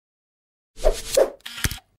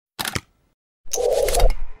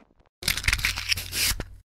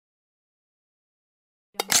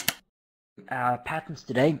our patterns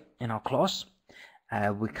today in our class.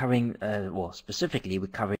 We're covering, well, specifically we're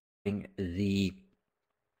covering the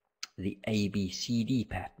ABCD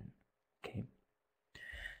pattern. Okay.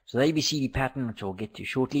 So the ABCD pattern, which I'll get to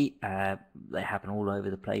shortly, they happen all over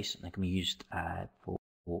the place, and they can be used for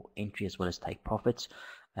entry as well as take profits.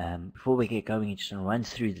 Before we get going, I just want to run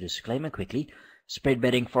through the disclaimer quickly. Spread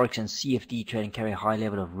betting, forex, and CFD trading carry a high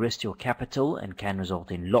level of risk to your capital and can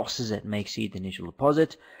result in losses that may exceed the initial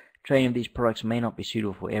deposit. Trading of these products may not be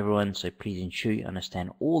suitable for everyone, so please ensure you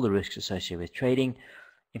understand all the risks associated with trading.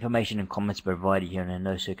 Information and comments provided here in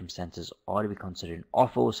no circumstances are to be considered an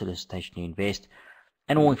offer or solicitation to invest,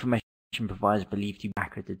 and all information provided is believed to be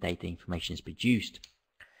accurate the date the information is produced.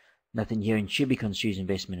 Nothing herein should be construed as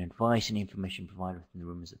investment advice, and information provided within the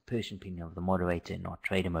room is the personal opinion of the moderator and not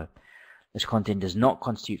TraderMo. This content does not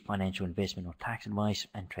constitute financial investment or tax advice,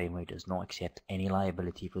 and TraderMo does not accept any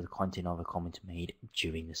liability for the content of the comments made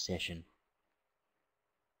during the session.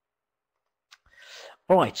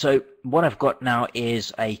 Alright, so what I've got now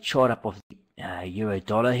is a chart up of the euro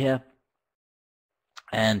dollar here,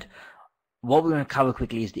 and what we're going to cover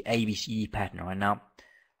quickly is the ABCD pattern. Right now,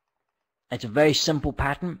 it's a very simple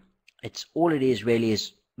pattern. It's all it is really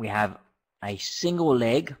is we have a single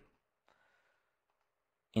leg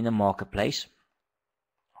in the marketplace.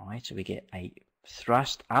 Alright, so we get a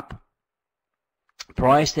thrust up.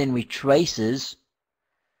 Price then retraces.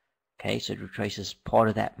 Okay, so it retraces part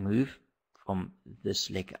of that move from this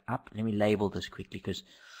leg up. Let me label this quickly because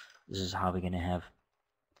this is how we're going to have.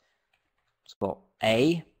 It's got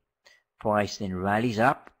A. Price then rallies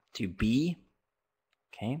up to B.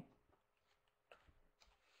 Okay.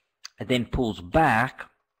 It then pulls back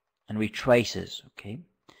and retraces. Okay.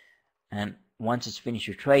 And once it's finished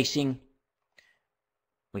retracing,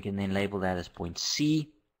 we can then label that as point C.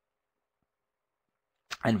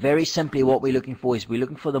 And very simply what we're looking for is we're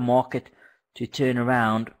looking for the market to turn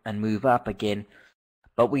around and move up again,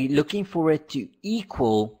 but we're looking for it to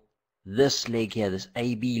equal this leg here, this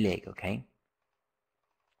AB leg, okay?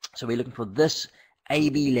 So we're looking for this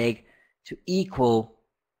AB leg to equal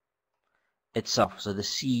itself, so the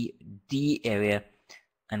CD area.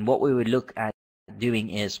 And what we would look at doing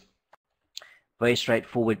is very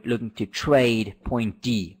straightforward, looking to trade point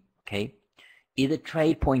D, okay? Either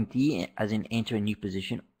trade point D as in enter a new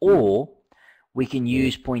position, or we can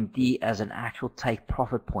use point D as an actual take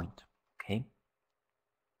profit point, okay?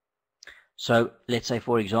 So let's say,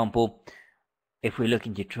 for example, if we're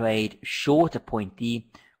looking to trade short at point D,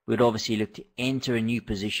 we'd obviously look to enter a new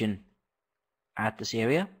position at this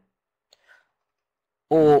area.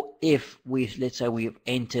 Or if let's say we've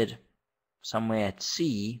entered somewhere at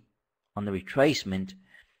C on the retracement,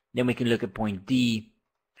 then we can look at point D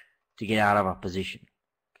to get out of our position.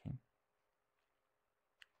 Okay.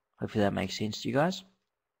 Hopefully that makes sense to you guys.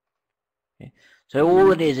 Okay. So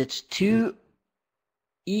all it is, it's two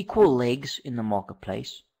equal legs in the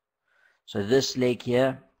marketplace. So this leg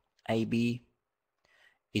here, AB,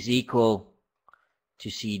 is equal to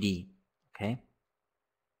CD. Okay.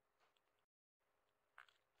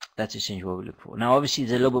 That's essentially what we look for. Now obviously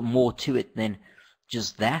there's a little bit more to it than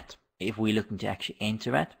just that if we're looking to actually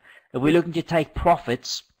enter it. If we're looking to take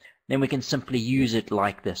profits, then we can simply use it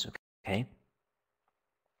like this, okay?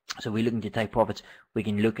 So we're looking to take profits, we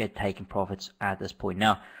can look at taking profits at this point.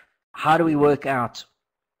 Now, how do we work out,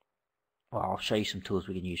 well, I'll show you some tools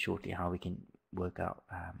we can use shortly, how we can work out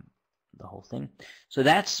the whole thing. So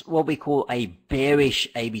that's what we call a bearish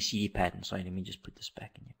ABCD pattern. Sorry, let me just put this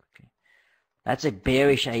back in here quickly. That's a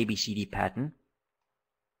bearish ABCD pattern.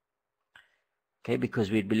 Okay, because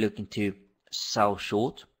we'd be looking to sell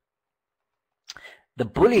short. The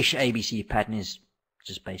bullish ABCD pattern is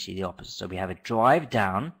just basically the opposite. So we have a drive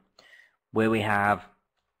down where we have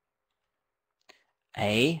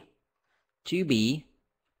A to B.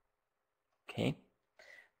 Okay.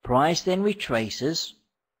 Price then retraces.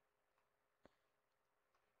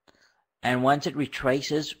 And once it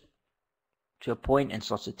retraces to a point and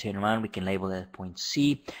starts to turn around, we can label that as point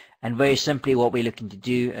C. And very simply what we're looking to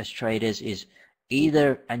do as traders is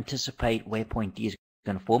either anticipate where point D is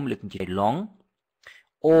going to form, looking to trade long,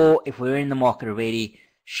 or if we're in the market already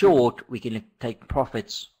short, we can take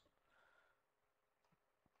profits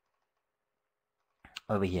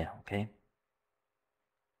over here, okay?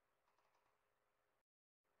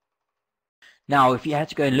 Now, if you had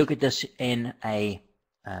to go and look at this in a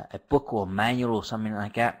book or manual or something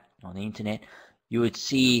like that on the internet, you would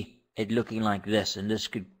see it looking like this, and this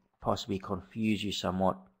could possibly confuse you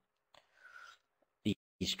somewhat.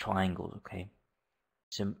 These triangles, okay?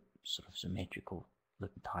 Some sort of symmetrical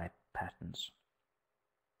looking type patterns.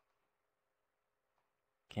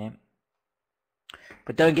 Okay.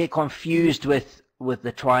 But don't get confused with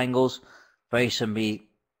the triangles. Very simply,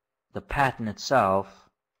 the pattern itself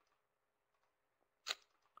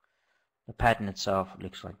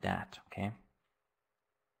looks like that, okay?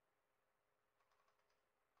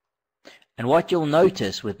 And what you'll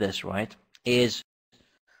notice with this, right, is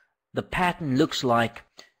the pattern looks like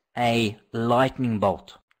a lightning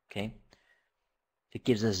bolt, okay? It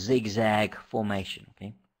gives a zigzag formation,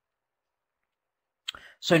 okay?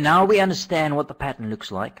 So now we understand what the pattern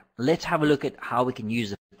looks like. Let's have a look at how we can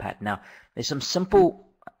use the pattern. Now, there's some simple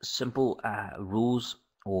rules,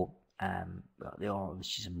 or well, there are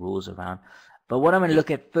obviously some rules around. But what I'm going to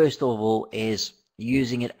look at first of all is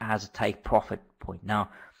using it as a take profit point. Now,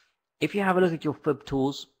 if you have a look at your fib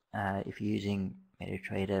tools, if you're using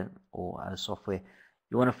MetaTrader or other software,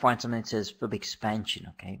 you want to find something that says fib expansion,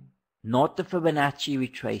 okay? Not the Fibonacci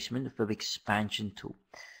retracement, the fib expansion tool.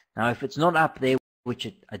 Now, if it's not up there, which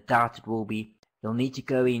I doubt it will be, you'll need to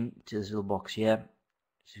go into this little box here.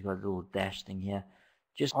 So you've got a little dash thing here.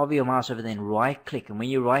 Just hover your mouse over there and right click, and when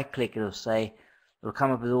you right click, it'll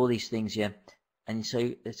come up with all these things here, and so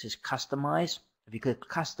it says customize. If you click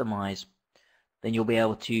customize, then you'll be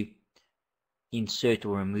able to insert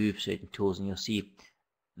or remove certain tools, and you'll see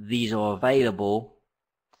these are available,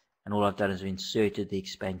 and all I've done is inserted the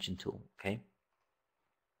expansion tool, okay?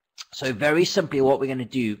 So very simply what we're going to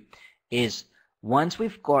do is, once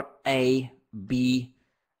we've got A, B,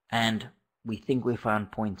 and we think we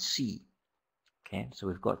found point C, okay, so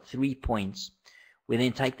we've got 3 points, we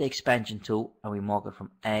then take the expansion tool and we mark it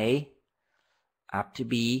from A up to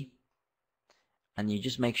B, and you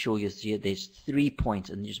just make sure you see there's 3 points,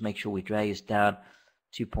 and you just make sure we drag this down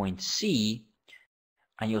to point C,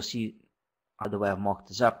 and you'll see the way I've marked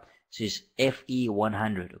this up, it says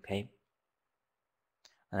FE100, okay,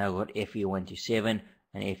 and I've got FE127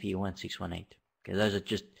 and FE1618. Okay, those are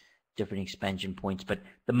just different expansion points, but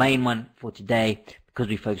the main one for today, because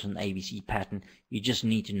we focus on the ABC pattern, you just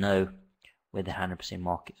need to know where the 100%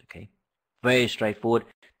 mark is, okay? Very straightforward.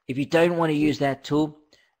 If you don't want to use that tool,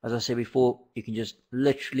 as I said before, you can just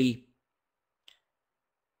literally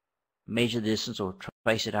measure the distance or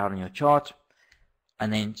trace it out on your chart,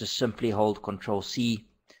 and then just simply hold Control-C,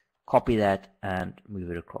 copy that, and move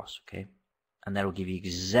it across, okay? And that'll give you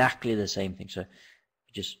exactly the same thing. So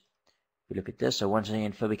just we look at this. So once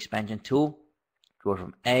again, fib expansion tool, draw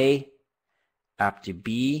from A up to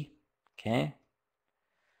B, okay?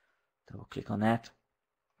 Double click on that,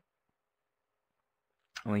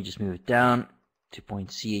 and we just move it down to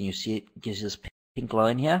point C, and you see it gives us this pink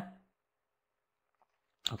line here,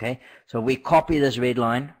 okay? So we copy this red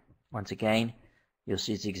line, once again, you'll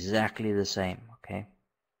see it's exactly the same, okay?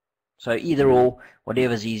 So either or,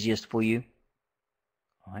 whatever's easiest for you,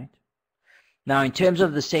 all right? Now, in terms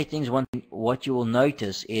of the settings, what you will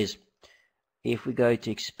notice is, if we go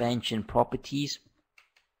to expansion properties,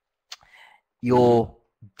 your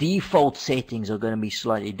default settings are going to be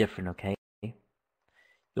slightly different, okay?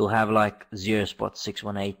 You'll have like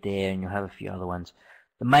 0.618 there, and you'll have a few other ones.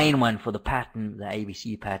 The main one for the pattern, the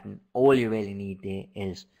ABC pattern, all you really need there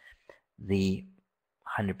is the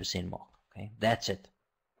 100% mark, okay? That's it,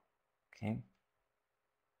 okay?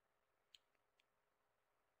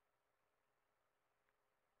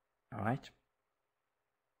 All right,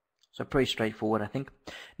 so pretty straightforward, I think.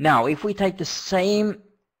 Now, if we take the same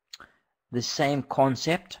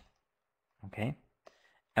concept, okay,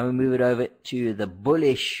 and we move it over to the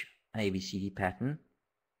bullish ABCD pattern,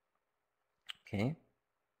 okay,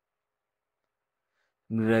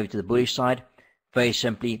 move it over to the bullish side. Very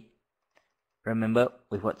simply, remember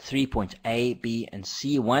we've got 3 points A, B, and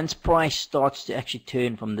C. Once price starts to actually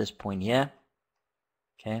turn from this point here,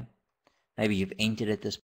 okay, maybe you've entered at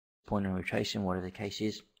this point and retracing, whatever the case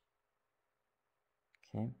is,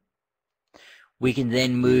 okay, we can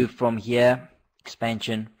then move from here,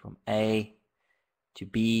 expansion from A to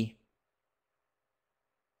B,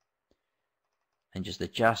 and just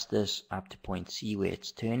adjust this up to point C where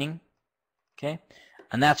it's turning, okay,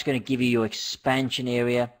 and that's going to give you your expansion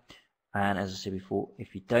area. And as I said before,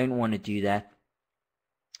 if you don't want to do that,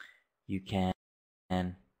 you can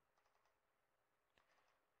adjust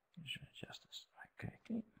this.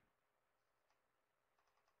 Okay.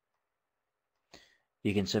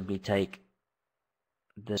 You can simply take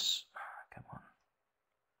this, come on,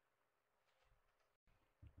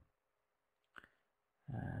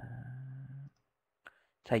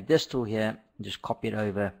 take this tool here and just copy it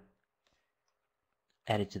over,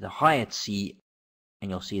 add it to the high at C, and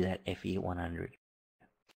you'll see that FE100.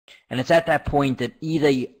 And it's at that point that either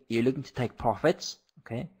you're looking to take profits,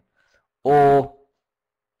 okay, or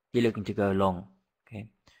you're looking to go long, okay.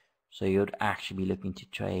 So you'd actually be looking to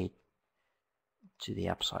trade to the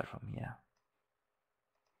upside from here.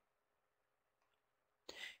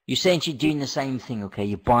 You're essentially doing the same thing, okay?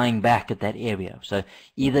 You're buying back at that area. So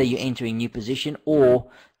either you're entering new position or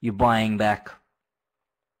you're buying back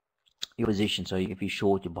your position. So if you're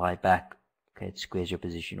short, you buy it back. Okay, it squares your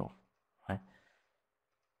position off, right?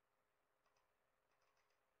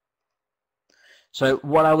 So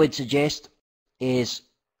what I would suggest is,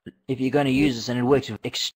 if you're going to use this, and it works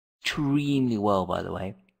extremely well, by the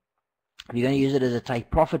way, if you're going to use it as a take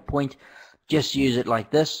profit point, just use it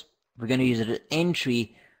like this. If we're going to use it as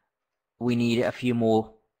entry, we need a few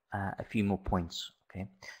more points. Okay,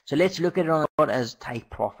 so let's look at it on the chart as take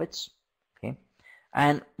profits. Okay,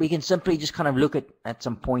 and we can simply just kind of look at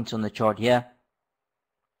some points on the chart here.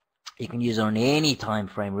 You can use it on any time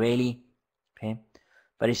frame, really. Okay,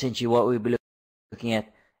 but essentially what we'll be looking at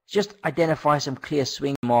is just identify some clear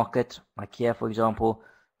swing market. Like here, for example,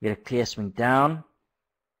 we get a clear swing down,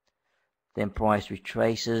 then price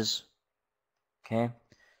retraces. Okay,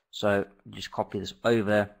 so just copy this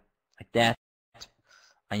over like that,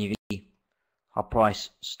 and you can see how price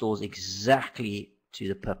stores exactly to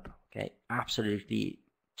the pip. Okay, absolutely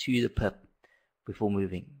to the pip before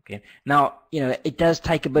moving. Okay, now it does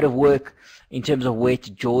take a bit of work in terms of where to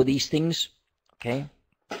draw these things. Okay,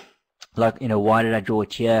 like why did I draw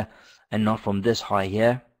it here and not from this high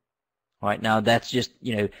here? Right, now that's just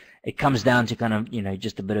it comes down to kind of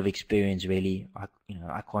just a bit of experience, really.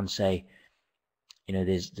 I can't say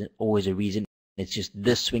there's always a reason. It's just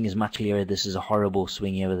this swing is much clearer. This is a horrible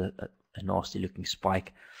swing here with a nasty looking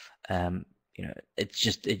spike. It's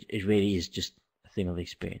just it really is just a thing of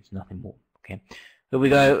experience, nothing more. Okay, here we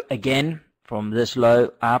go again from this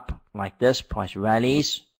low up like this. Price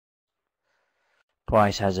rallies.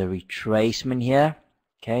 Price has a retracement here.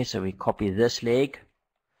 Okay, so we copy this leg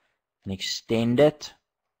and extend it.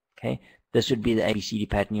 Okay, this would be the ABCD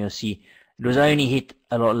pattern. You'll see it was only hit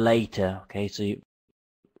a lot later. Okay, so if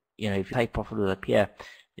you take profit up here,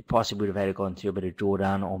 it possibly would have had to gone through a bit of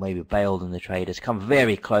drawdown or maybe bailed in the trade. It's come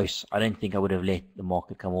very close. I don't think I would have let the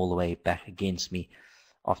market come all the way back against me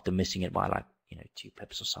after missing it by like 2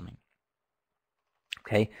 pips or something.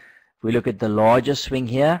 Okay, if we look at the larger swing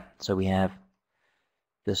here, so we have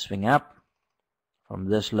this swing up from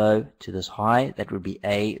this low to this high. That would be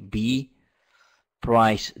A, B.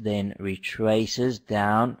 Price then retraces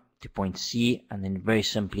down to point C, and then very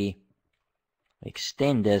simply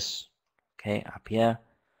extend this, okay, up here,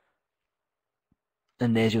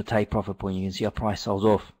 and there's your take profit point. You can see our price sells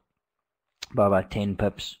off by about 10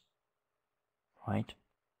 pips, right?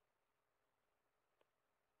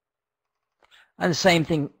 And the same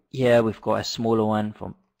thing here, we've got a smaller one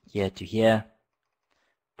from here to here.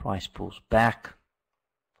 Price pulls back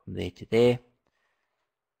from there to there,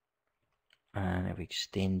 and if we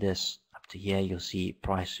extend this up to here, you'll see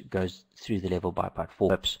price goes through the level by about 4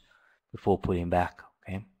 pips before pulling back.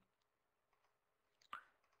 Okay,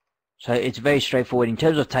 so it's very straightforward in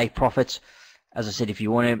terms of take profits. As I said, if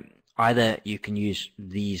you want to, either you can use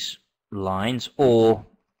these lines or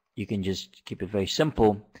you can just keep it very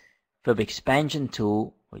simple. Fib expansion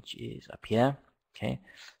tool, which is up here. Okay,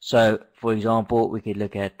 so for example, we could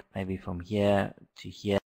look at maybe from here to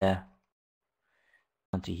here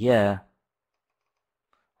onto here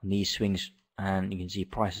on these swings, and you can see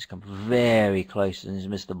prices come very close and is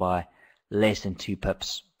missed it by less than 2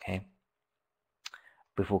 pips, okay,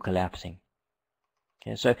 before collapsing.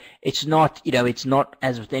 Okay, so it's not, it's not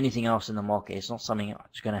as with anything else in the market. It's not something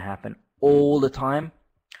that's going to happen all the time,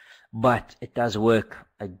 but it does work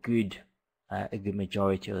a good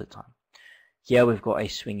majority of the time. Here we've got a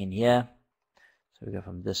swing in here, so we go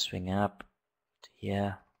from this swing up to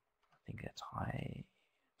here. I think that's high.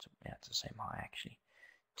 Yeah, it's the same high actually.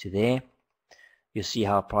 To there, you'll see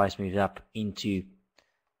how price moves up into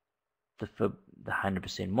the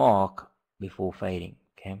 100% mark before fading.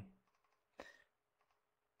 Okay,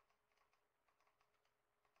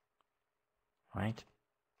 right.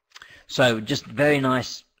 So just very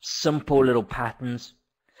nice, simple little patterns,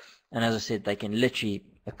 and as I said, they can literally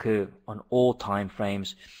occur on all time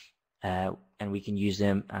frames, and we can use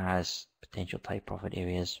them as potential take profit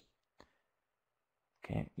areas.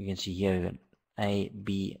 Okay, you can see here we've got A,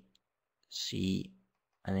 B, C,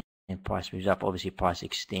 and then price moves up. Obviously, price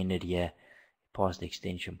extended here past the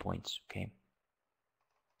extension points. Okay,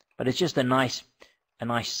 but it's just a nice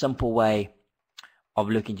simple way of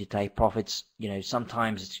looking to take profits.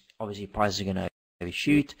 Sometimes it's obviously prices are going to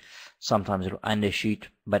overshoot, sometimes it'll undershoot,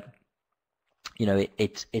 but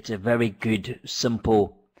it's a very good,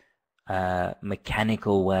 simple,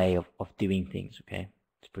 mechanical way of doing things. Okay,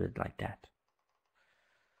 let's put it like that.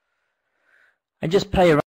 And just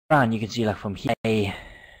play around. You can see like from here, A,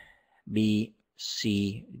 B,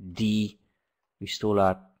 C, D, we stall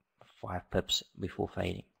out 5 pips before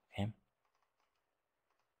fading. Okay.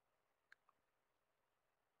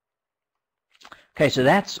 Okay, so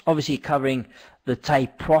that's obviously covering the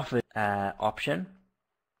take profit option.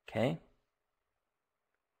 Okay.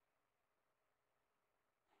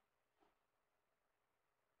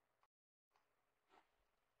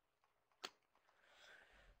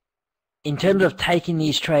 In terms of taking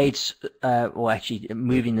these trades, or actually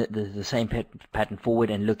moving the same pattern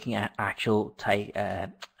forward and looking at actual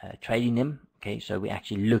trading them, okay, so we're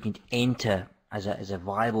actually looking to enter as a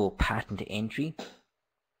viable pattern to entry.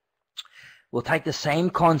 We'll take the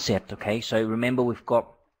same concept, okay, so remember we've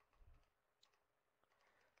got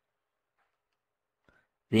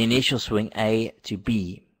the initial swing A to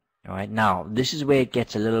B. All right, now this is where it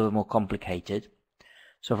gets a little bit more complicated.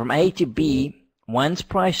 So from A to B, once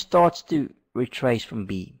price starts to retrace from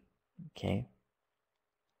B, okay,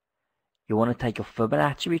 you want to take your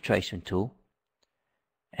Fibonacci retracement tool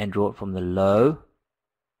and draw it from the low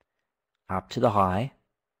up to the high,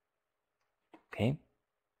 okay,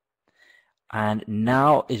 and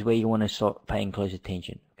now is where you want to start paying close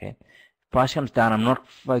attention. Okay, price comes down, I'm not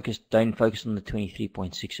focused, don't focus on the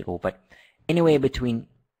 23.6 at all, but anywhere between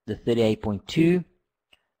the 38.2,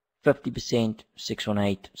 50%,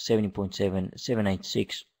 618, 70.7,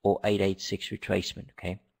 786, or 886 retracement.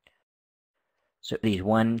 Okay, so these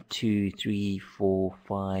 1, 2, 3, 4,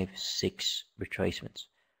 5, 6 retracements.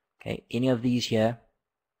 Okay, any of these here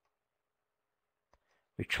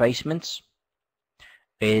retracements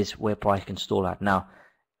is where price can stall out. Now,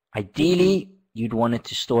 ideally, you'd want it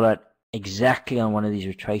to stall out exactly on one of these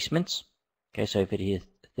retracements. Okay, so if it hits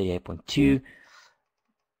 38.2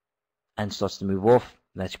 and starts to move off,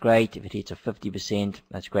 that's great. If it hits a 50%,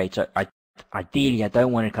 that's great. So ideally, I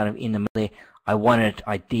don't want it kind of in the middle there. I want it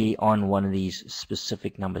ideally on one of these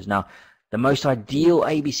specific numbers. Now, the most ideal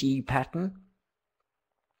ABCD pattern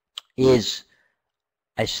is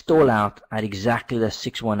a stall out at exactly the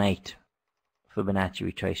 618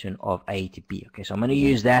 Fibonacci retracement of A to B. Okay, so I'm going to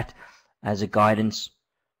use that as a guidance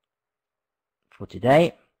for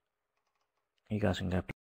today. You guys can go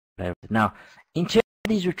play with it. Now, in terms of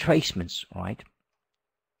these retracements, right,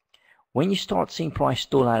 when you start seeing price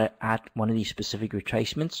stall out at one of these specific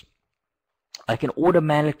retracements, I can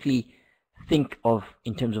automatically think of,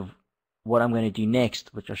 in terms of what I'm going to do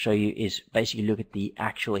next, which I'll show you, is basically look at the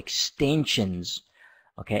actual extensions,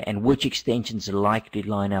 okay, and which extensions are likely to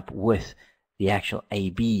line up with the actual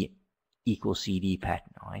AB equals CD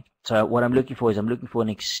pattern. All right. So what I'm looking for is I'm looking for an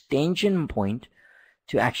extension point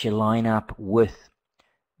to actually line up with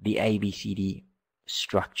the ABCD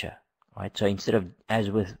structure. All right. So instead of,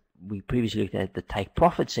 as with we previously looked at the take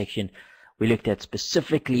profit section, we looked at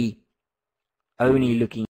specifically only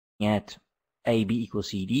looking at AB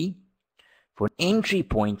equals CD. For an entry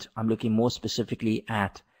point, I'm looking more specifically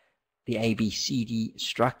at the ABCD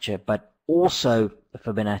structure, but also the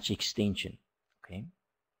Fibonacci extension. Okay,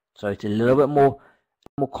 so it's a little bit more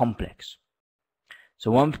complex.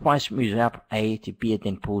 So once price moves up A to B, it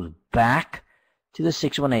then pulls back to the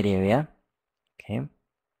 618 area. Okay,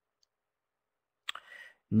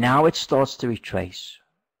 now it starts to retrace.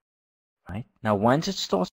 Right, now once it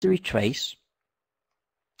starts to retrace,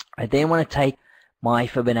 I then want to take my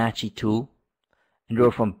Fibonacci tool and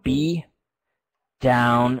draw from B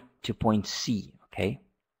down to point C. Okay,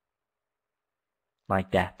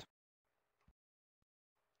 like that.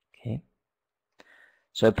 Okay,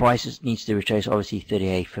 so prices needs to retrace obviously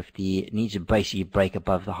 38.50. It needs to basically break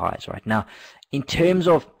above the highs. Right now, in terms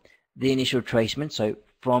of the initial retracement, so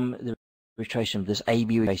from the retracement, this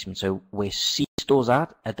AB retracement, so where C stalls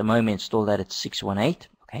out at the moment, stalled out at 618.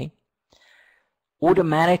 Okay,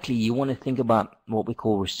 automatically you want to think about what we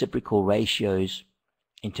call reciprocal ratios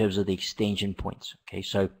in terms of the extension points. Okay,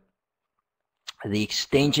 so the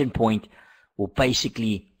extension point will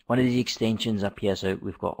basically, one of these extensions up here, so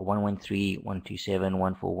we've got 113, 127,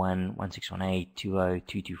 141, 1618, 20,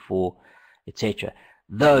 224, etc.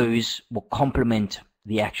 Those will complement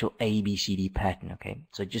the actual ABCD pattern. Okay,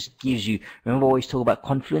 so it just gives you, remember I always talk about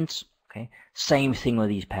confluence. Okay, same thing with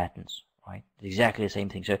these patterns, right? Exactly the same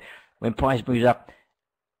thing. So when price moves up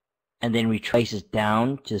and then retraces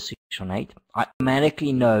down to 618, I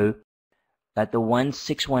automatically know that the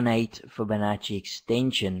 1618 Fibonacci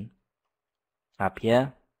extension up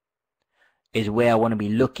here is where I want to be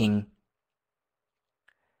looking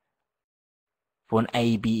for an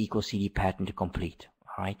AB equals CD pattern to complete.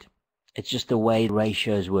 All right, it's just the way the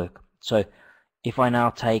ratios work. So if I now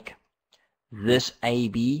take this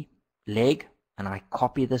AB leg and I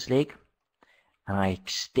copy this leg and I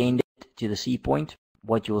extend it to the C point,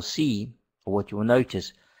 what you'll see, or what you'll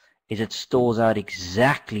notice, is it stalls out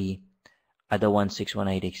exactly at the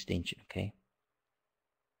 1618 extension, okay?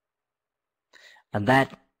 And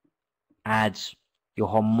that adds your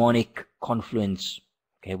harmonic confluence,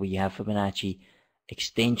 okay, where you have Fibonacci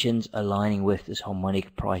extensions aligning with this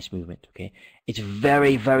harmonic price movement, okay? It's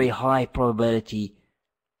very, very high probability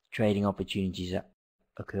trading opportunities that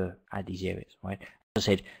occur at these areas, right? As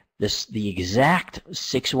I said, the exact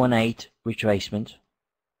 618 retracement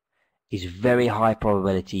is very high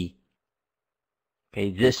probability.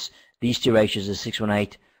 Okay, these two ratios, the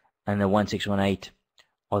 618 and the 1618,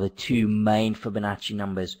 are the two main Fibonacci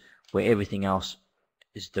numbers where everything else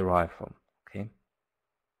is derived from. Okay.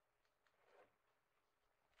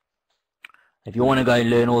 If you want to go and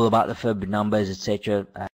learn all about the Fib numbers, etc.,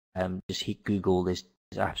 just hit Google. There's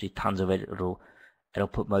absolutely tons of it. It'll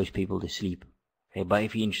put most people to sleep. Okay, but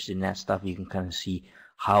if you're interested in that stuff, you can kind of see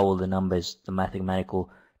how all the numbers, the mathematical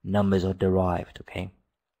numbers, are derived. Okay.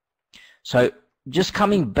 So just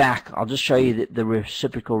coming back, I'll just show you the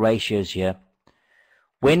reciprocal ratios here.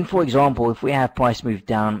 When, for example, if we have price move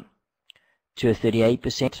down to a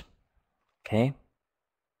 38%, okay,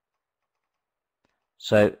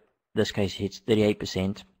 so this case hits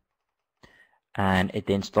 38%, and it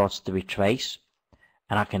then starts to retrace,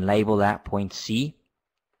 and I can label that point C.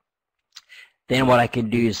 Then what I can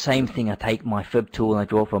do is same thing. I take my fib tool and I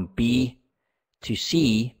draw from B to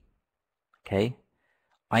C. Okay,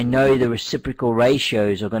 I know the reciprocal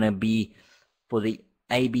ratios are going to be for the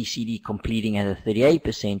ABCD completing at a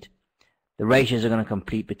 38%. The ratios are going to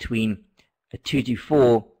complete between a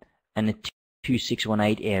 224 and a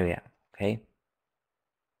 2618 area. Okay.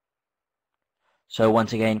 So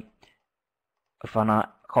once again, if I now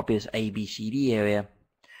copy this ABCD area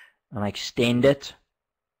and I extend it,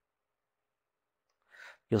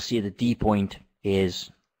 you'll see the D point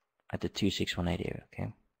is at the 2618 area.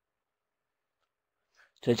 Okay.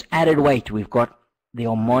 So it's added weight. We've got the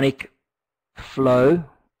harmonic flow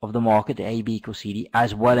of the market, the AB equals CD,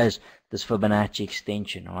 as well as this Fibonacci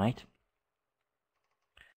extension, right?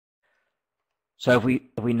 So if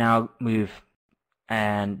we now move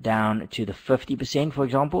and down to the 50%, for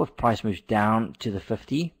example, if price moves down to the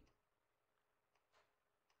 50,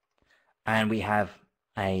 and we have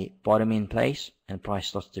a bottom in place and price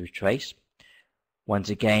starts to retrace, once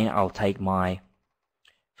again I'll take my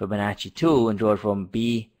Fibonacci tool and draw it from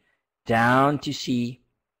B down to C,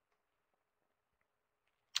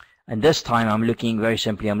 and this time I'm looking very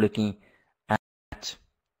simply, I'm looking at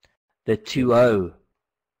the 2.0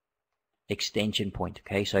 extension point.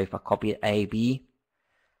 Okay, so if I copy AB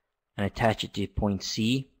and attach it to point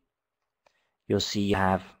C, you'll see you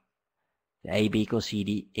have the AB equals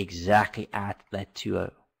CD exactly at that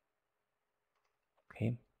 2.0.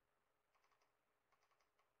 Okay,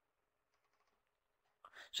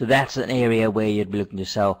 so that's an area where you'd be looking to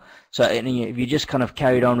sell. So if you just kind of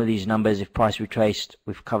carried on with these numbers, if price retraced,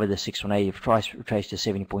 we've covered the 618, if price retraced to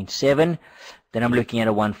 70.7, then I'm looking at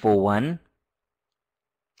a 141.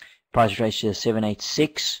 Price retraced to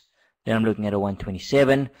 786, then I'm looking at a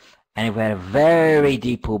 127. And if we had a very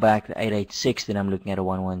deep pullback, the 886, then I'm looking at a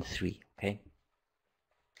 113. Okay.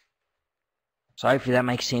 So hopefully that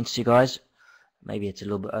makes sense to you guys. Maybe it's a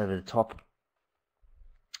little bit over the top.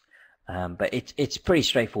 But it's pretty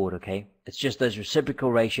straightforward, okay? It's just those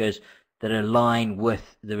reciprocal ratios that align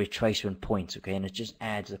with the retracement points, okay? And it just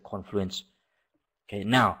adds the confluence. Okay,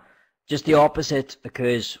 now, just the opposite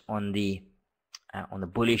occurs on the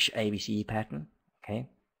bullish ABCD pattern, okay?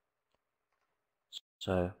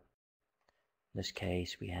 So, in this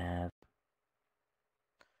case, we have,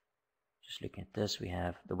 just looking at this, we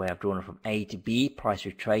have the way I've drawn it from A to B, price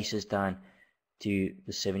retraces down to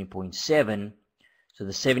the 70.7. So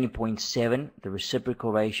the 70.7, the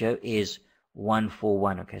reciprocal ratio is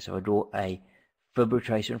 141. Okay, so I draw a fib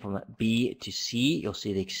retracement from B to C. You'll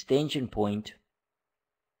see the extension point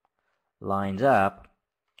lines up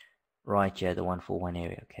right here, the 141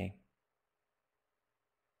 area. Okay,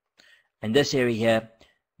 and this area here,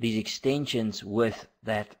 these extensions with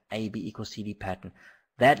that AB equals CD pattern,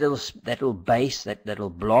 that little base, that little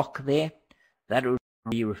block there, that will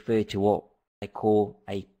be referred to what I call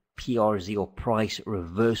a PRZ or price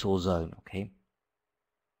reversal zone. Okay,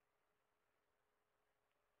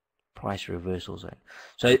 price reversal zone.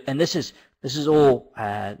 So, and this is all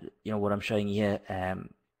what I'm showing you here.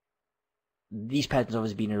 These patterns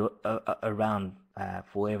obviously been around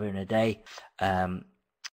forever and a day. A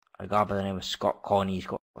guy by the name of Scott Carney, he's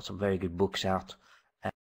got some very good books out,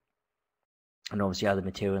 and obviously other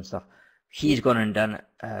material and stuff. He's gone and done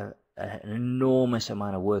an enormous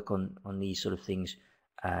amount of work on these sort of things.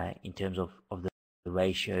 In terms of the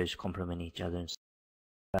ratios complement each other and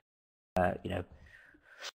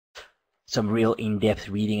some real in-depth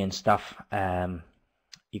reading and stuff.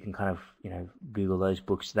 You can kind of, Google those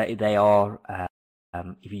books. They are,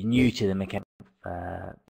 if you're new to them, it can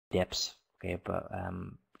depths. Okay, but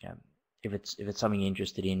if it's something you're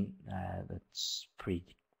interested in, that's pretty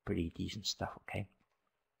decent stuff. Okay,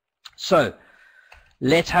 so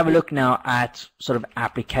let's have a look now at sort of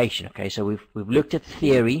application. Okay, so we've looked at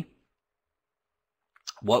theory.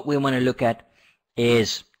 What we want to look at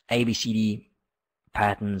is ABCD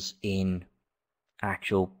patterns in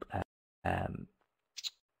actual what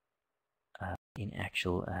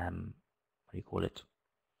do you call it,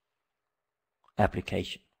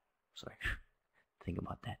 application. Sorry, think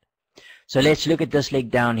about that. So let's look at this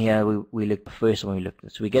leg down here. We looked the first one we looked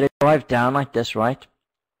at. So we get a drive down like this, right?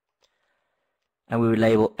 And we would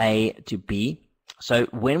label A to B. So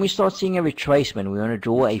when we start seeing a retracement, we want to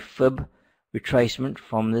draw a fib retracement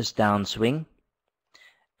from this downswing.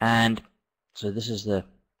 And so this is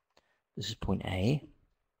point A.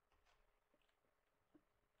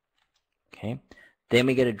 Okay. Then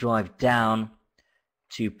we get a drive down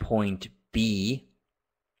to point B.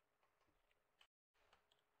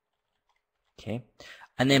 Okay.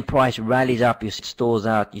 And then price rallies up, it stalls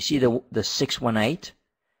out. You see the 618?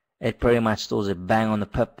 It pretty much stalls it bang on the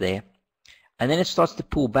pip there. And then it starts to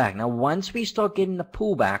pull back. Now once we start getting the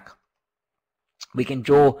pullback, we can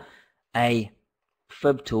draw a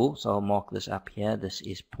fib tool. So I'll mark this up here. This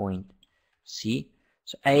is point C.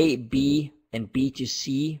 So A, B, and B to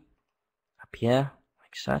C up here,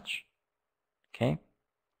 like such. Okay.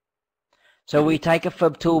 So we take a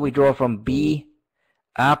fib tool, we draw from B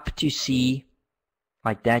up to C,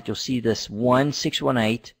 like that. You'll see this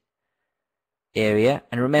 1618 area.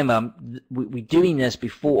 And remember, we're doing this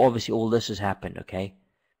before obviously all this has happened, okay?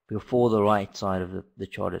 Before the right side of the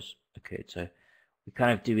chart has occurred. So we're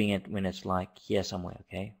kind of doing it when it's like here somewhere,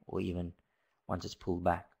 okay? Or even once it's pulled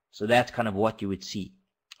back. So that's kind of what you would see,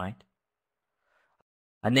 right?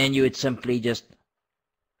 And then you would simply just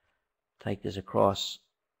take this across.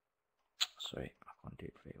 Sorry, I can't do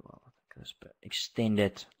it very well like this, but extend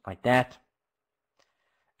it like that.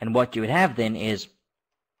 And what you would have then is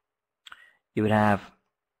you would have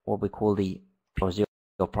what we call the price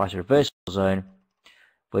reversal zone,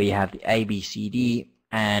 where you have the ABCD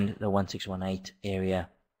and the 1618 area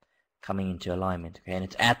coming into alignment. Okay, and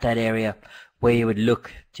it's at that area where you would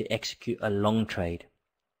look to execute a long trade.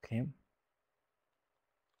 Okay,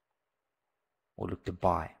 or look to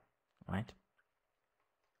buy, right?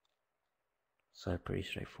 So pretty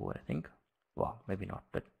straightforward, I think. Well, maybe not,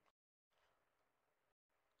 but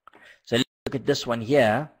so let's look at this one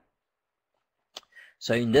here.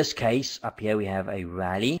 So in this case, up here we have a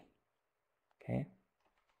rally. Okay.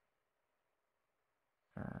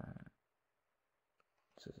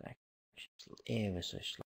 This is actually ever so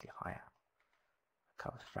slightly higher. A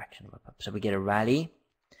couple of fraction of a pip. So we get a rally.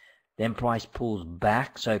 Then price pulls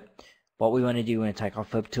back. So what we want to do, we want to take our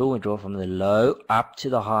fib tool and draw from the low up to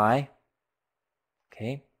the high.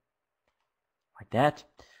 Okay. Like that.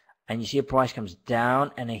 And you see a price comes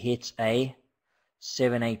down and it hits a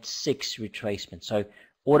 786 retracement. So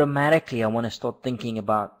automatically I want to start thinking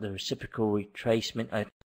about the reciprocal retracement,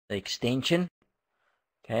 the extension.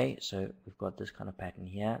 Okay, so we've got this kind of pattern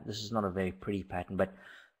here. This is not a very pretty pattern, but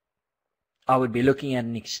I would be looking at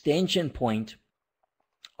an extension point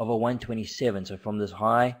of a 127. So from this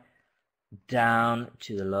high down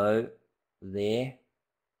to the low there.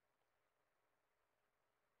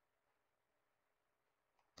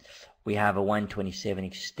 We have a 127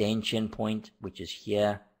 extension point, which is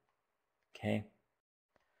here. Okay.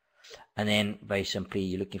 And then very simply,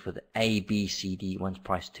 you're looking for the ABCD once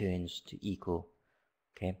price turns to equal.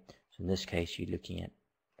 Okay. So in this case, you're looking at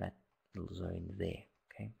that little zone there.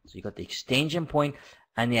 Okay. So you got the extension point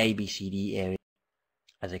and the ABCD area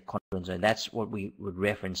as a confluence zone. That's what we would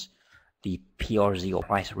reference the PRZ or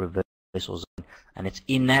price reversal zone. And it's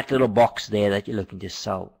in that little box there that you're looking to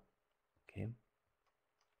sell. Okay.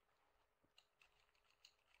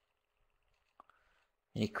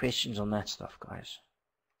 Any questions on that stuff, guys?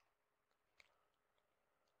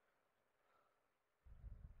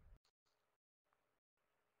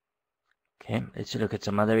 Okay, let's look at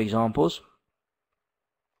some other examples.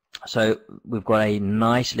 So we've got a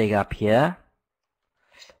nice leg up here.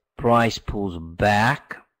 Price pulls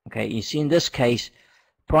back. Okay, you see in this case,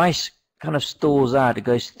 price kind of stalls out. It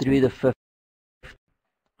goes through the fifth,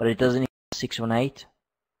 but it doesn't hit 618. Do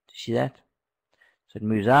you see that? So it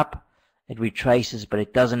moves up. It retraces, but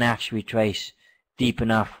it doesn't actually retrace deep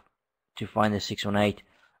enough to find the 618,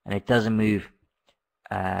 and it doesn't move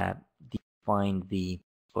it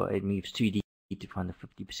moves too deep to find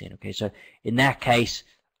the 50%. Okay, so in that case,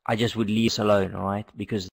 I just would leave this alone, all right,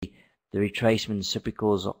 because the retracement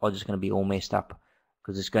reciprocals are just going to be all messed up,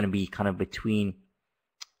 because it's going to be kind of between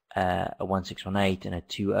a 1618 and a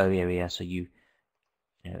 20 area. So you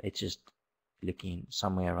know, it's just looking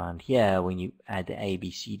somewhere around here when you add the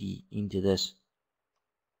ABCD into this.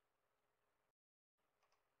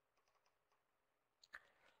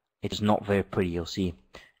 It's not very pretty. You'll see it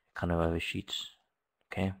kind of overshoots.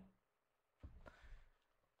 Okay,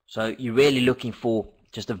 so you're really looking for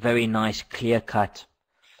just a very nice clear-cut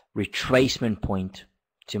retracement point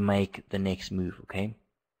to make the next move. Okay,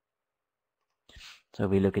 so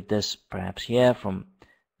we look at this perhaps here from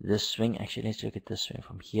this swing. Actually, let's look at this swing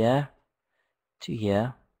from here to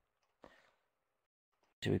here.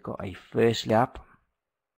 So we've got a first gap.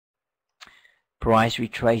 Price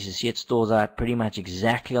retraces. See, it stalls out pretty much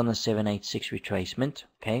exactly on the 786 retracement.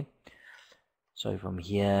 Okay, so from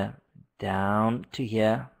here down to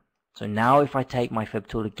here. So now if I take my fib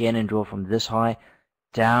tool again and draw from this high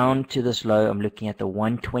down to this low, I'm looking at the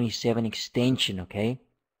 127 extension, okay,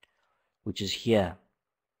 which is here.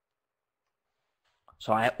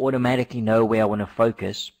 So I automatically know where I want to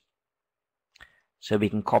focus. So we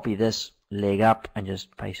can copy this leg up and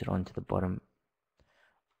just paste it onto the bottom.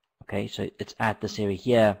 Okay, so it's at this area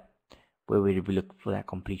here where we would look for that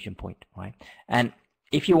completion point, right? And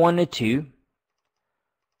if you wanted to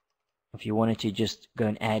just go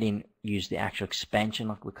and add in, use the actual expansion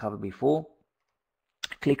like we covered before,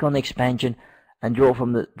 click on the expansion and draw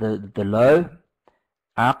from the low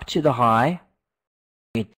up to the high,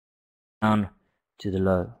 down to the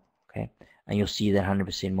low, okay? And you'll see that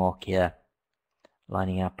 100% mark here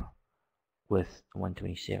lining up with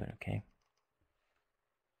 127, okay?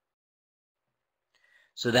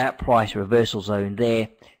 So that price reversal zone there,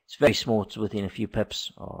 it's very small, it's within a few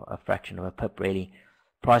pips, or a fraction of a pip really.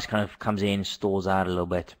 Price kind of comes in, stalls out a little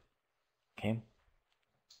bit, okay,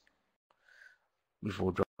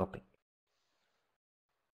 before dropping.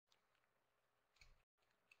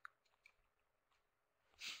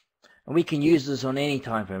 And we can use this on any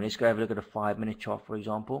time frame. Let's go have a look at a 5-minute chart, for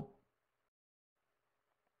example.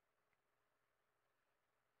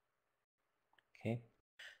 Okay.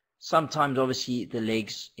 Sometimes, obviously, the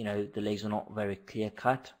legs, the legs are not very clear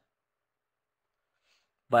cut.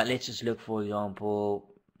 But let's just look, for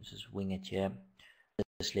example, let's just wing it here.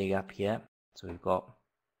 This leg up here. So we've got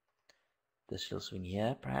this little swing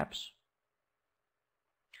here, perhaps.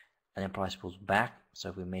 And then price pulls back. So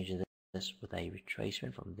if we measure this with a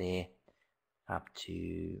retracement from there up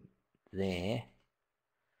to there,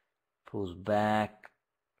 pulls back,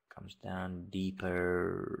 comes down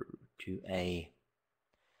deeper to a,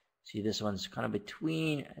 see, this one's kind of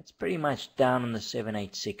between, it's pretty much down on the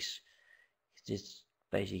 786. It's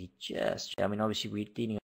basically just, I mean, obviously we're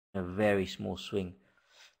dealing with a very small swing,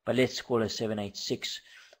 but let's call it 786.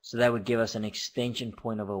 So that would give us an extension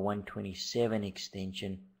point of a 127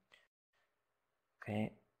 extension,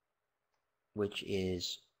 okay, which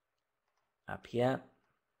is up here.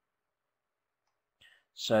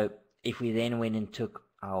 So if we then went and took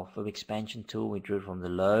our fib expansion tool, we drew it from the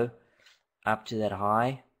low up to that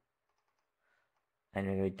high, and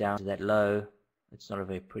we go down to that low. It's not a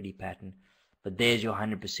very pretty pattern, but there's your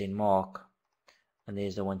 100% mark, and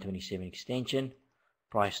there's the 127 extension.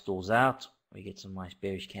 Price stalls out, we get some nice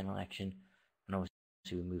bearish candle action, and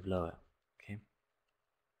obviously we move lower. Okay.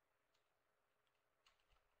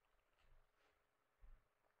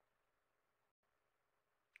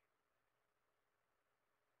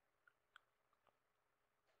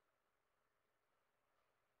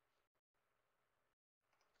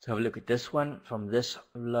 So have a look at this one, from this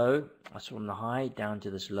low, that's from the high down to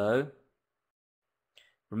this low.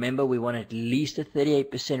 Remember, we want at least a 38%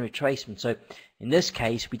 retracement. So in this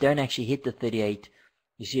case, we don't actually hit the 38.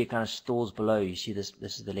 You see it kind of stalls below. You see this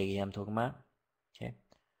is the leg here I'm talking about. Okay.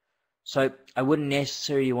 So I wouldn't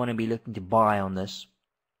necessarily want to be looking to buy on this.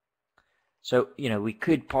 So, we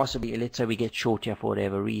could possibly, let's say we get short here for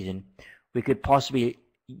whatever reason, we could possibly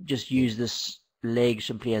just use this leg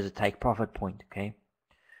simply as a take profit point, okay?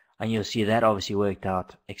 And you'll see that obviously worked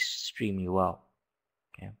out extremely well.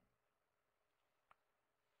 Okay.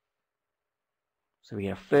 So we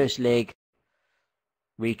get a first leg,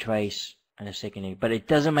 retrace, and a second leg. But it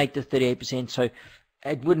doesn't make the 38%, so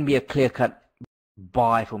it wouldn't be a clear-cut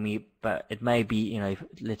buy for me, but it may be, if,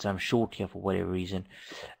 let's say I'm short here for whatever reason,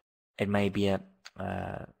 it may be a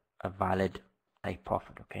valid take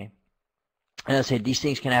profit, okay? And as I said, these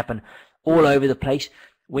things can happen all over the place.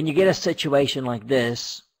 When you get a situation like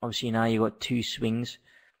this, obviously now you've got two swings.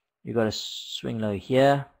 You've got a swing low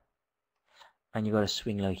here, and you've got a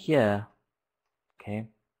swing low here, okay?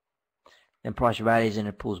 Then price rallies and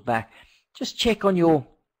it pulls back. Just check on your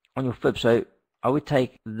fib. So I would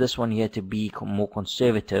take this one here to be more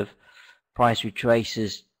conservative. Price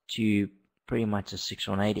retraces to pretty much a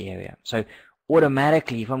 618 area. So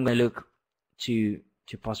automatically, if I'm going to look to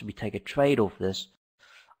possibly take a trade off this,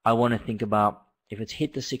 I want to think about if it's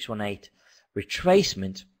hit the 618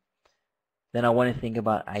 retracement, then I want to think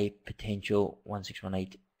about a potential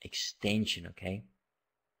 1618 extension, okay?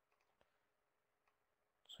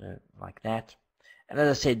 So like that. And as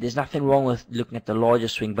I said, there's nothing wrong with looking at the larger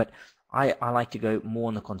swing, but I like to go more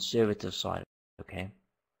on the conservative side, okay?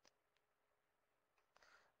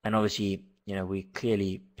 And obviously, you know, we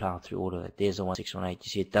clearly plow through all of it. There's a 1618. You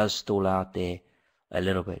see it does stall out there a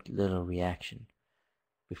little bit, little reaction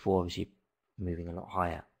before obviously moving a lot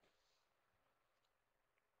higher.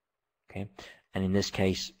 Okay, and in this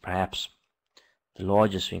case, perhaps the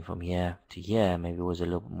larger swing from here to here maybe was a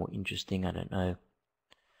little bit more interesting. I don't know.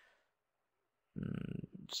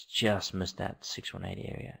 It's just missed that 618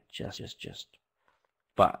 area. Just.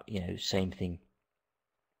 But, you know, same thing.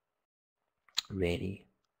 Really.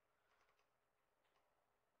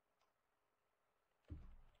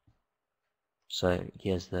 So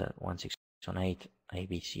here's the 1618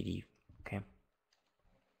 ABCD. Okay.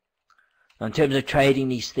 Now in terms of trading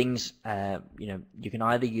these things, you know, you can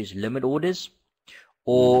either use limit orders,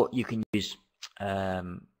 or you can use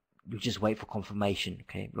you just wait for confirmation.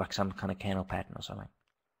 Okay, like some kind of candle pattern or something.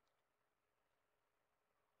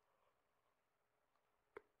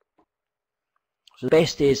 So the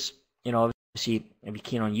best is, you know, obviously, if you're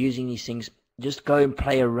keen on using these things, just go and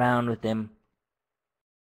play around with them.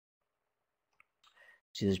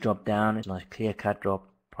 See this drop down, it's a nice clear cut drop,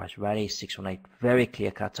 price rally, 618, very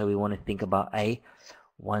clear cut. So we want to think about a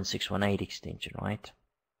 1618 extension, right?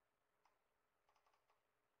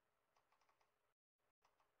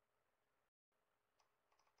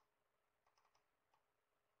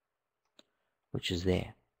 Which is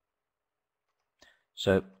there.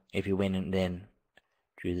 So if you went and then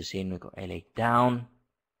drew this in, we've got a leg down,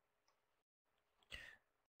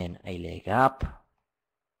 then a leg up.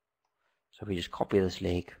 So if we just copy this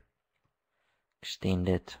leg, extend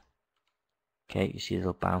it, okay, you see a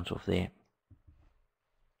little bounce off there.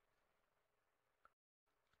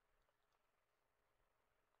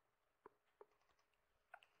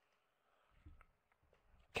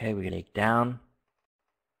 Okay, we get a leg down,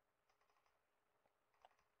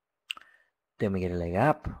 then we get a leg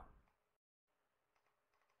up,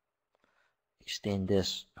 extend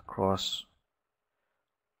this across,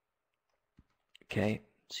 okay,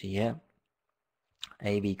 see here,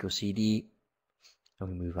 AB equals CD, and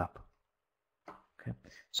we move up. Okay,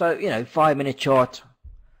 so, you know, 5-minute chart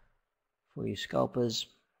for you scalpers,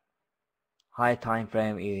 higher time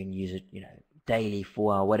frame, you can use it, you know, daily,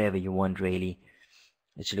 4 hour, whatever you want really.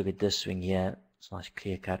 Let's look at this swing here. It's a nice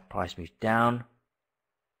clear cut, price moves down,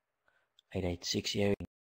 886 area,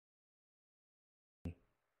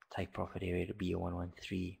 take profit area to be a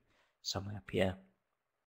 113, somewhere up here.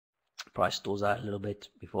 Price stalls out a little bit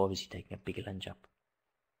before obviously taking a bigger lunge up.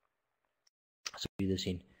 So do this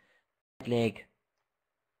in that leg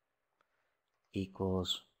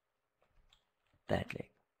equals that leg.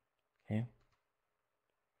 Okay.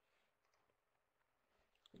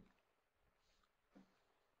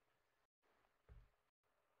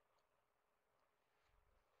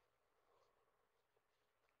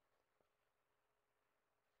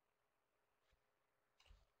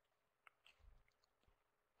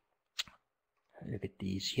 Look at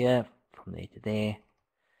these here, from there to there,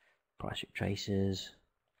 price retraces.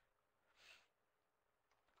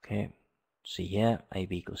 Okay, see here,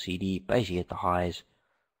 AB equals CD, basically at the highs,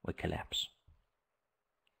 we collapse.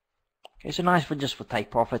 Okay, so nice for just for take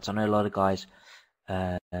profits. I know a lot of guys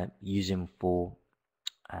use them for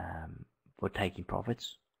taking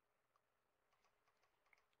profits.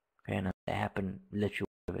 Okay, and they happen literally.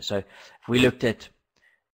 So if we looked at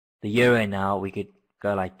the euro now, we could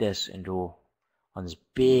go like this and draw on this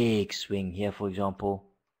big swing here, for example.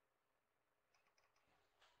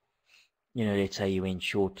 You know, let's say you went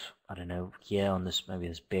short, I don't know, here on this, maybe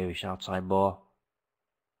this bearish outside bar,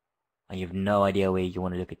 and you have no idea where you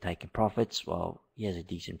want to look at taking profits. Well, here's a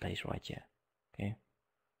decent place right here. Okay,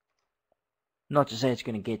 not to say it's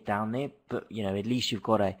going to get down there, but you know, at least you've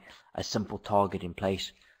got a simple target in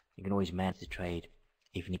place. You can always manage the trade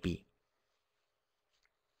if need be.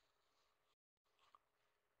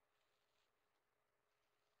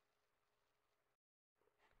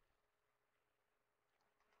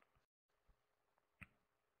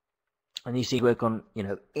 And these things work on, you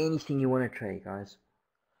know, anything you want to trade, guys.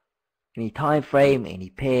 Any time frame,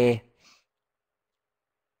 any pair,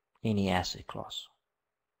 any asset class.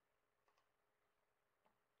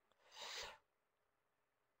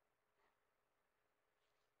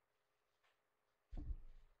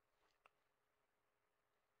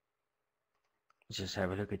 let's just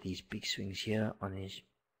have a look at these big swings here on these.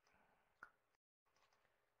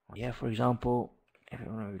 Yeah, for example, if you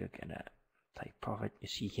want to look at a take profit, you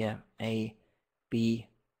see here A, B,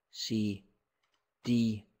 C,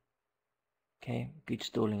 D. Okay, good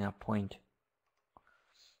stalling out point.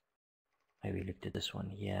 Maybe looked at this one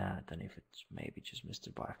here. I don't know if it's maybe just missed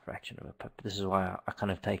it by a fraction of a pip. This is why I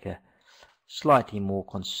kind of take a slightly more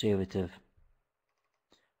conservative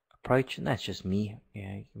approach, and that's just me. You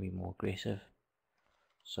know, you can be more aggressive.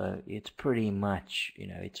 So it's pretty much, you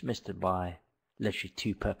know, it's missed it by literally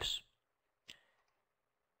 2 pips.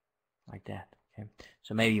 Like that. Okay.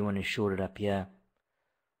 So maybe you want to short it up here.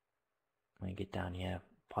 When you get down here,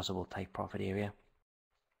 possible take profit area.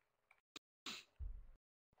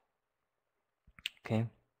 Okay.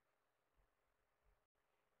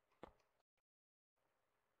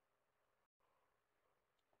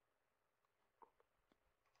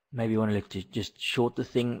 Maybe you want to look to just short the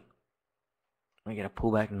thing. We get a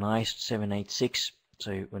pullback, nice 786.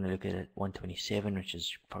 So you want to look at it 127, which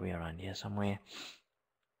is probably around here somewhere.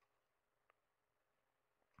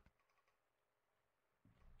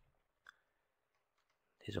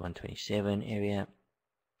 There's a 127 area.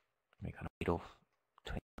 We're going to beat off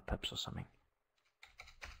 20 pips or something.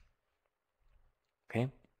 Okay.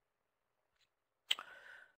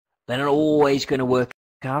 They're not always going to work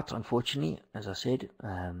out, unfortunately, as I said,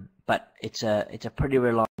 but it's a pretty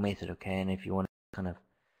reliable method. Okay, and if you want to kind of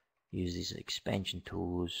use these expansion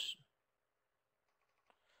tools,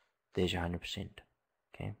 there's your 100%.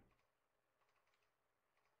 Okay,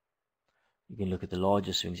 you can look at the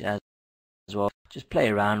larger swings as well. Just play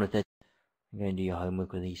around with it. Go and do your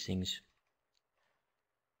homework with these things.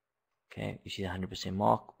 Okay, you see the 100%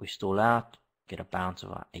 mark. We stall out, get a bounce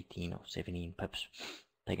of 18 or 17 pips,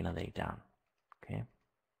 take another leg down. Okay.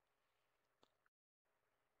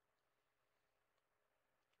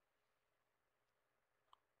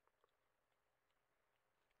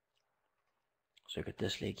 So look at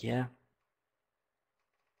this leg here.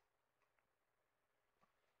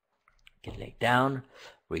 Get leg down,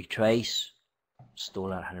 retrace,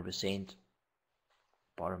 stall out 100%,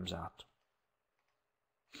 bottoms out.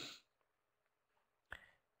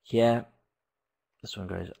 Here, this one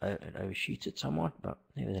goes, it overshoots it somewhat, but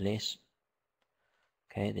nevertheless.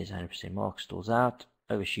 Okay, there's 100% mark, stalls out,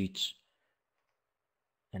 overshoots,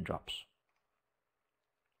 and drops.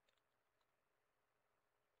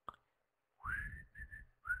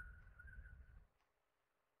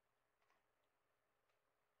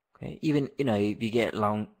 Okay, even, you know, if you get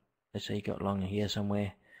long, let's say you got long here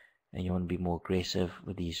somewhere, and you want to be more aggressive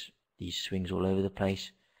with these swings all over the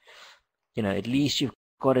place, you know, at least you've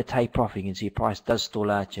got a take profit. You can see price does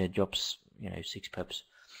stall out here, drops, you know, 6 pips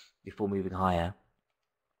before moving higher.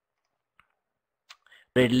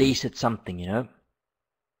 But at least it's something, you know.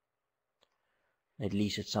 At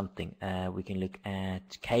least it's something. We can look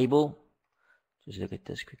at cable. Just look at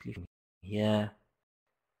this quickly from here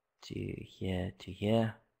to here to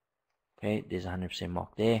here. Okay, there's 100%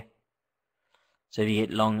 mark there. So if you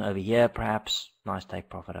get long over here, perhaps, nice take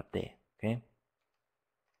profit up there. Okay,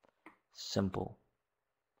 simple.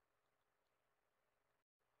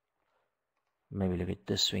 Maybe look at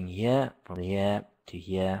this swing here, from here to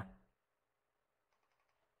here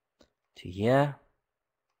to here.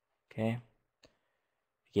 Okay,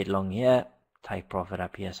 if you get long here, take profit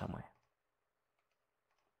up here somewhere.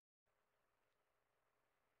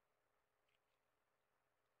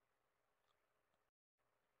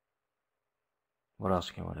 What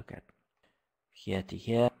else can we look at? Here to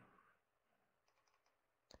here.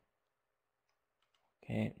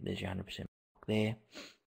 Okay, there's your 100% there.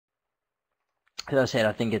 As I said,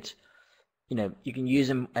 I think it's, you know, you can use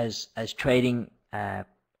them as trading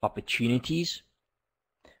opportunities,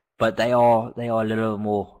 but they are a little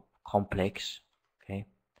more complex. Okay,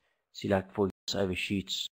 see, like for this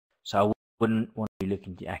overshoots, so I wouldn't want to be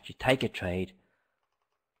looking to actually take a trade.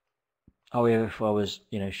 However, if I was,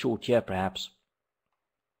 you know, short here, perhaps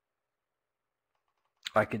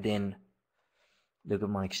I could then look at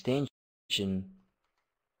my extension,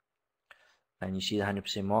 and you see the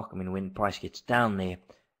 100% mark. I mean, when price gets down there,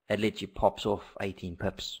 it literally pops off 18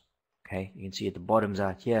 pips. Okay, you can see at the bottoms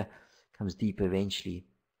out here, comes deeper eventually.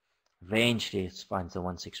 Eventually, it finds the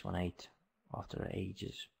 1618 after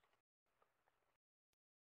ages.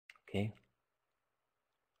 Okay.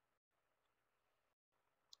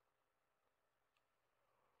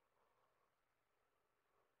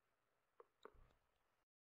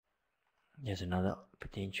 There's another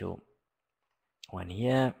potential one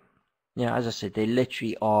here. Yeah, as I said, they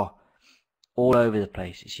literally are all over the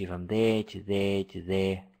place. You see from there to there to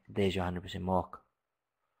there. There's your 100% mark.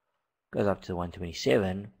 Goes up to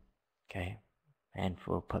 127. Okay,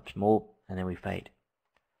 handful of pips more, and then we fade.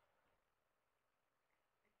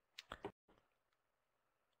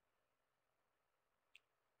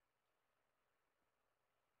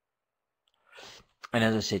 And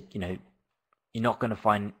as I said, you know, you're not going to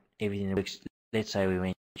find everything that works. Let's say we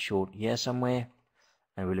went short here somewhere,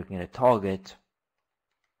 and we're looking at a target.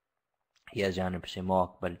 Here's the 100%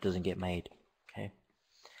 mark, but it doesn't get made. Okay,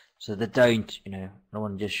 so I don't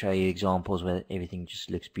want to just show you examples where everything just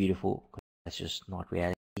looks beautiful. That's just not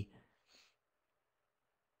reality.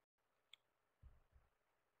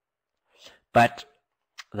 But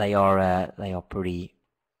they are pretty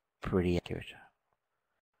accurate.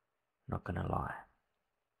 Not gonna lie.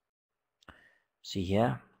 See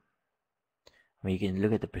here, I mean, you can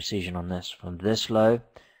look at the precision on this. From this low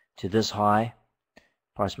to this high,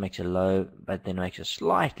 price makes a low, but then makes a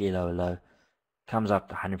slightly lower low, comes up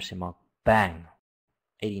to 100% mark, bang,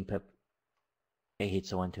 18 pip, it hits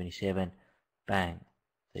the 127, bang,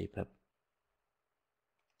 30 pip.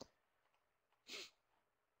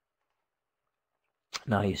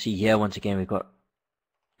 Now you see here, once again, we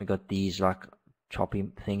got these like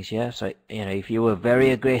choppy things here. So if you were very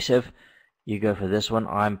aggressive, you go for this one.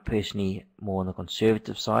 I'm personally more on the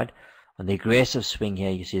conservative side. On the aggressive swing here,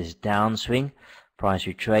 you see this downswing, price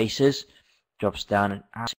retraces, drops down and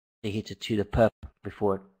actually hits it to the pip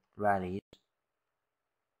before it rallies.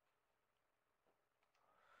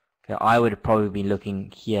 Okay, I would have probably been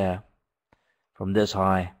looking here from this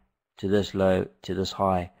high to this low to this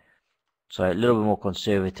high. So a little bit more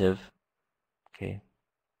conservative, okay,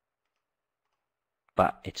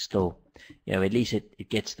 but it's still, at least it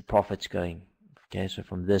gets the profits going. Okay, so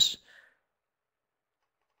from this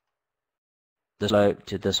low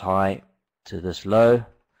to this high to this low,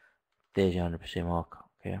 there's your 100% mark.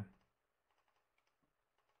 Okay,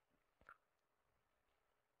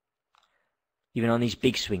 even on these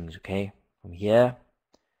big swings, okay, from here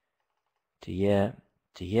to here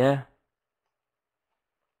to here,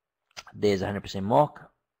 there's a 100% mark.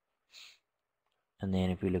 And then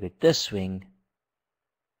if we look at this swing,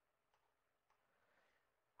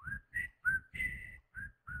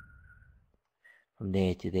 from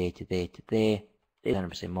there to there to there to there, there's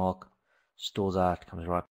 100% mark, stalls out, comes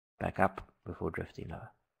right back up before drifting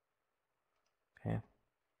lower. Okay.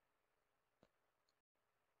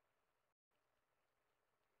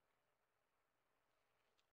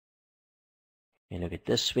 And look at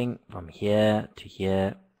this swing from here to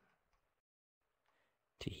here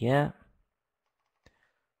to here.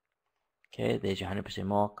 Okay, there's your 100%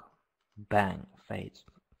 mark. Bang, fades.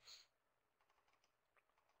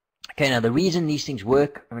 Okay, now the reason these things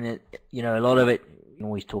work, I mean, a lot of it, you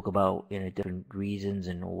always talk about, different reasons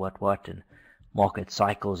and what and market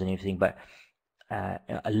cycles and everything, but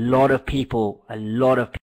a lot of people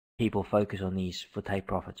focus on these for take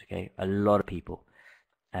profits. Okay, a lot of people,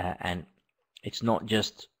 and it's not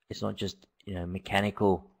just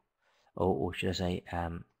mechanical, or should I say,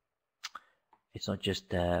 it's not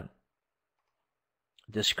just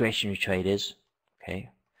discretionary traders. Okay,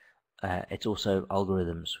 it's also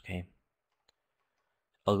algorithms. Okay,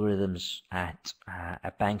 algorithms at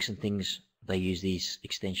banks and things, they use these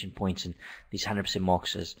extension points and these 100%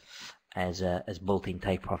 marks as built-in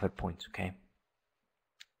take profit points. Okay.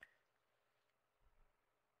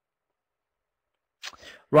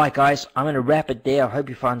 Right, guys, I'm going to wrap it there. I hope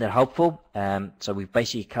you found that helpful. So we've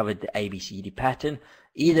basically covered the ABCD pattern,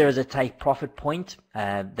 either as a take profit point.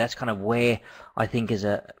 That's kind of where I think you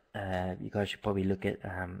guys should probably look at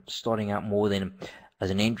starting out more than as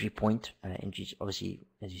an entry point. Entries, obviously,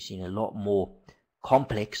 as you've seen, a lot more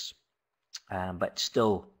complex, but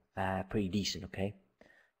still pretty decent. Okay,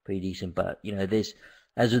 pretty decent. But there's,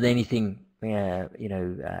 as with anything,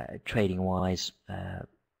 trading wise,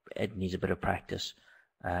 it needs a bit of practice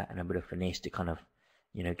and a bit of finesse to kind of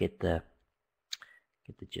get the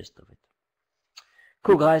gist of it.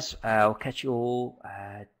 Cool, guys. I'll catch you all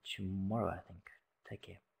tomorrow, I think. Take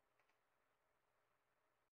care.